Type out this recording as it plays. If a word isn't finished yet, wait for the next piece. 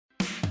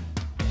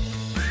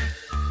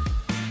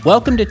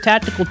Welcome to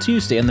Tactical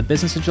Tuesday on the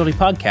Business Agility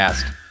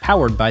Podcast,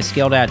 powered by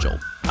Scaled Agile.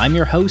 I'm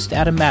your host,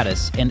 Adam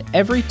Mattis, and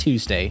every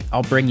Tuesday,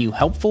 I'll bring you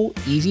helpful,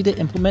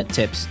 easy-to-implement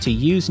tips to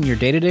use in your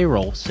day-to-day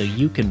role so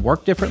you can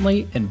work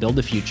differently and build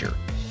a future.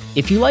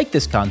 If you like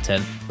this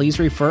content, please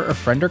refer a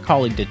friend or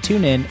colleague to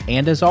tune in,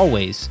 and as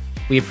always,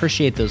 we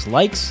appreciate those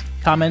likes,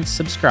 comments,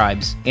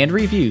 subscribes, and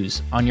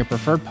reviews on your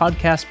preferred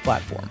podcast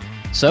platform.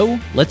 So,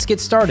 let's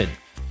get started.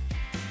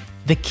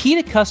 The key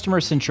to customer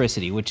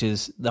centricity, which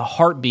is the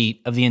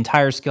heartbeat of the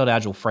entire Scaled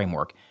Agile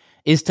framework,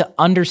 is to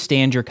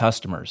understand your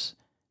customers.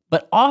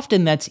 But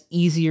often that's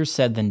easier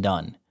said than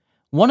done.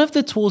 One of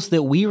the tools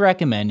that we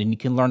recommend, and you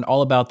can learn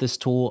all about this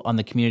tool on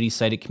the community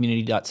site at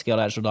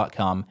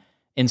community.scaledagile.com,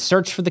 and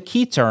search for the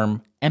key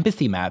term,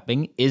 empathy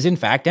mapping, is in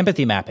fact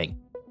empathy mapping.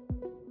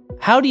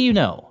 How do you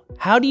know?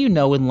 How do you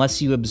know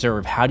unless you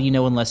observe? How do you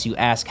know unless you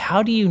ask?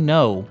 How do you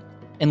know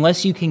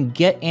unless you can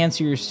get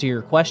answers to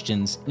your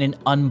questions in an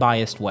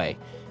unbiased way?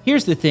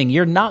 Here's the thing,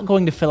 you're not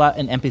going to fill out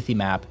an empathy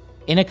map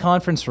in a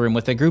conference room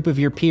with a group of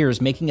your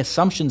peers making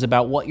assumptions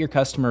about what your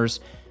customers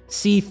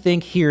see,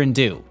 think, hear, and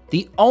do.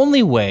 The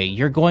only way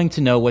you're going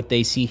to know what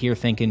they see, hear,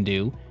 think, and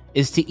do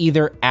is to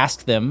either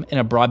ask them in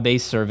a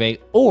broad-based survey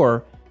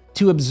or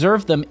to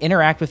observe them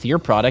interact with your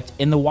product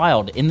in the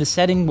wild, in the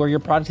setting where your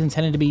product is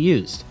intended to be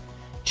used.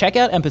 Check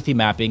out empathy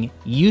mapping,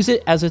 use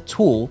it as a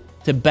tool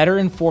to better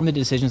inform the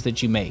decisions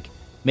that you make.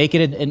 Make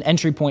it an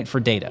entry point for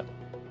data.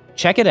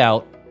 Check it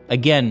out.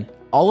 Again,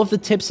 all of the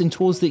tips and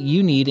tools that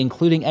you need,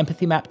 including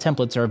empathy map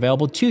templates, are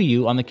available to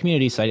you on the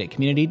community site at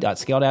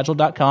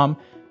community.scaledagile.com.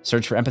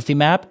 Search for empathy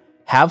map,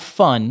 have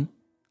fun,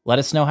 let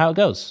us know how it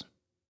goes.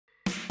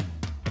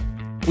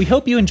 We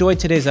hope you enjoyed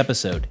today's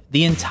episode.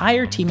 The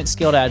entire team at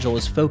Scaled Agile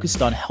is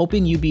focused on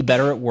helping you be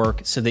better at work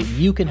so that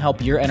you can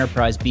help your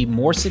enterprise be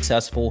more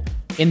successful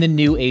in the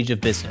new age of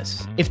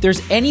business. If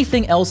there's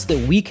anything else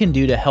that we can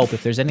do to help,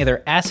 if there's any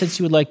other assets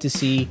you would like to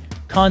see,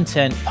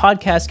 content,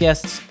 podcast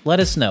guests,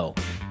 let us know.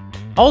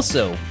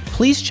 Also,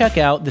 please check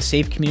out the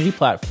Safe Community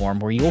platform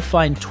where you will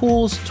find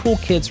tools,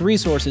 toolkits,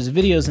 resources,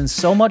 videos, and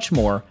so much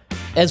more,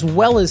 as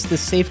well as the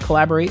Safe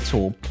Collaborate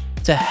tool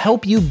to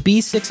help you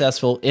be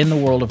successful in the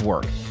world of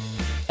work.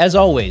 As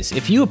always,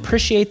 if you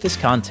appreciate this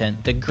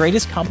content, the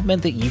greatest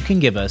compliment that you can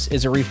give us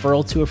is a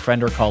referral to a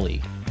friend or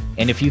colleague.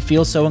 And if you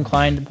feel so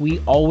inclined, we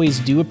always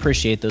do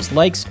appreciate those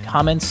likes,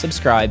 comments,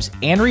 subscribes,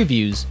 and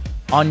reviews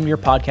on your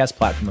podcast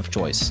platform of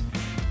choice.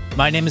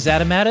 My name is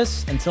Adam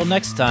Mattis. Until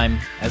next time,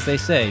 as they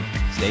say,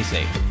 stay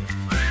safe.